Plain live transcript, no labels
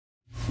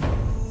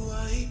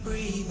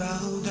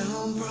bow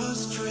down,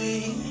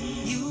 prostrate.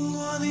 You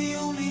are the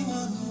only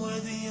one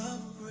worthy of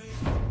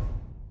praise.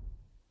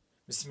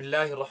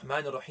 Bismillahir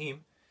Rahmanir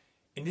Rahim.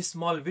 In this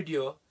small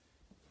video,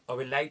 I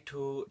would like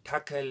to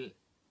tackle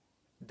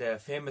the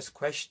famous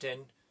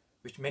question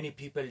which many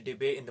people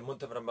debate in the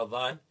month of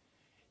Ramadan,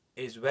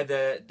 is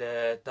whether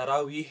the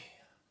tarawih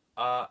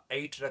are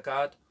 8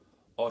 rakat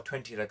or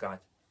 20 rakat.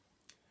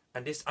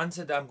 And this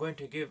answer that I'm going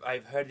to give,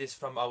 I've heard this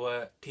from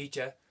our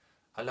teacher,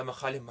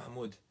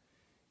 Mohammad.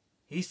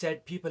 He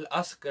said, people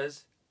ask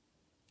us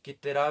कि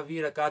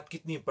tarawih rakat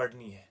kitni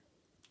padni hai,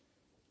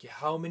 कि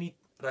how many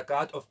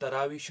rakat of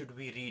tarawih should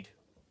we read.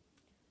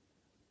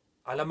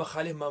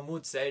 Allama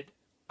Mahmud said,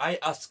 I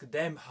ask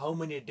them, how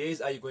many days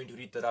are you going to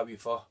read tarawih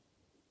for?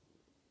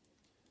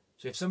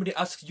 So if somebody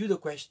asks you the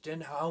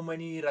question, how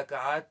many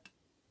rakat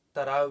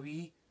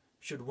tarawih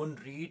should one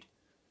read,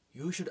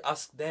 you should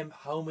ask them,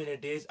 how many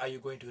days are you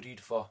going to read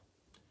for?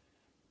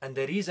 And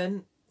the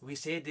reason we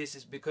say this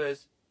is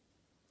because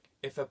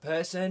if a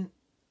person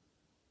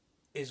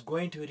is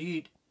going to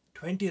read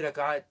 20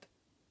 rakat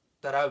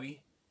tarawih,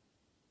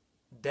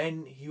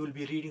 then he will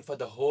be reading for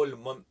the whole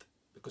month.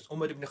 Because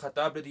Umar ibn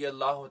Khattab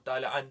radiyallahu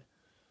ta'ala an,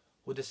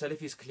 who the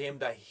Salafis claim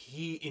that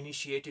he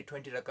initiated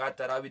 20 rakat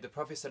tarawih, the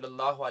Prophet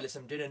sallallahu alaihi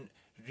wasallam didn't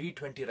read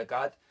 20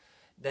 rakat,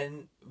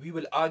 then we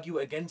will argue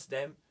against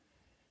them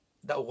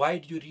that why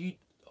do you read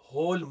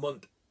whole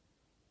month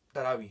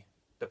tarawih?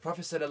 The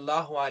Prophet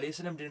sallallahu alaihi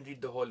wasallam didn't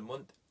read the whole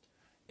month.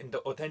 In the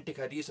authentic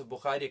hadith of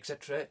Bukhari,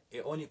 etc.,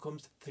 it only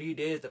comes 3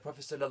 days. The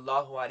Prophet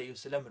sallallahu alaihi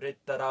wasallam read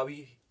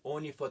tarawih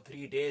only for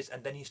 3 days,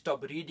 and then he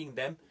stopped reading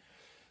them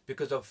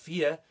because of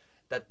fear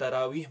that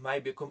tarawih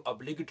might become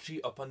obligatory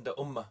upon the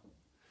ummah.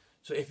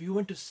 So if you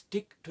want to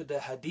stick to the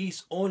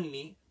hadith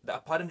only, the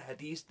apparent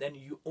hadith, then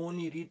you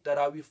only read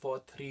tarawih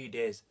for 3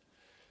 days.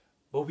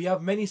 But we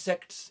have many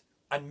sects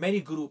and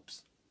many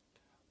groups,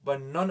 but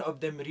none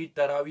of them read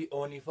tarawih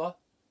only for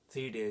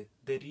 3 days.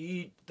 They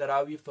read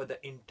tarawih for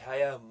the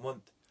entire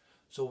month.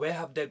 So where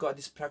have they got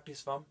this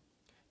practice from?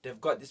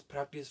 They've got this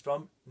practice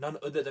from none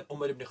other than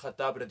Umar ibn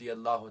Khattab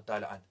radiyallahu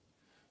ta'ala an.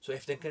 So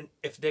if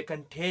they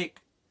can take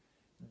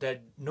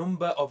the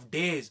number of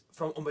days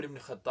from Umar ibn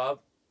Khattab,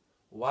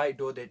 why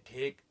do they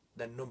take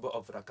the number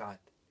of rakat?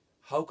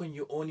 How can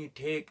you only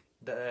take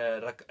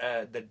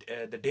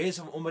the days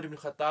from Umar ibn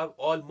Khattab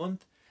all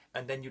month,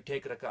 and then you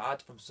take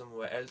rakat from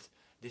somewhere else?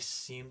 This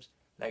seems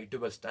like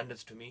double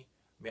standards to me.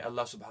 May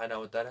Allah subhanahu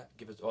wa ta'ala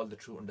give us all the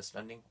true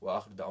understanding.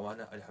 Wa akhir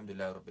da'wana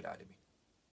alhamdulillahi rabbil alameen.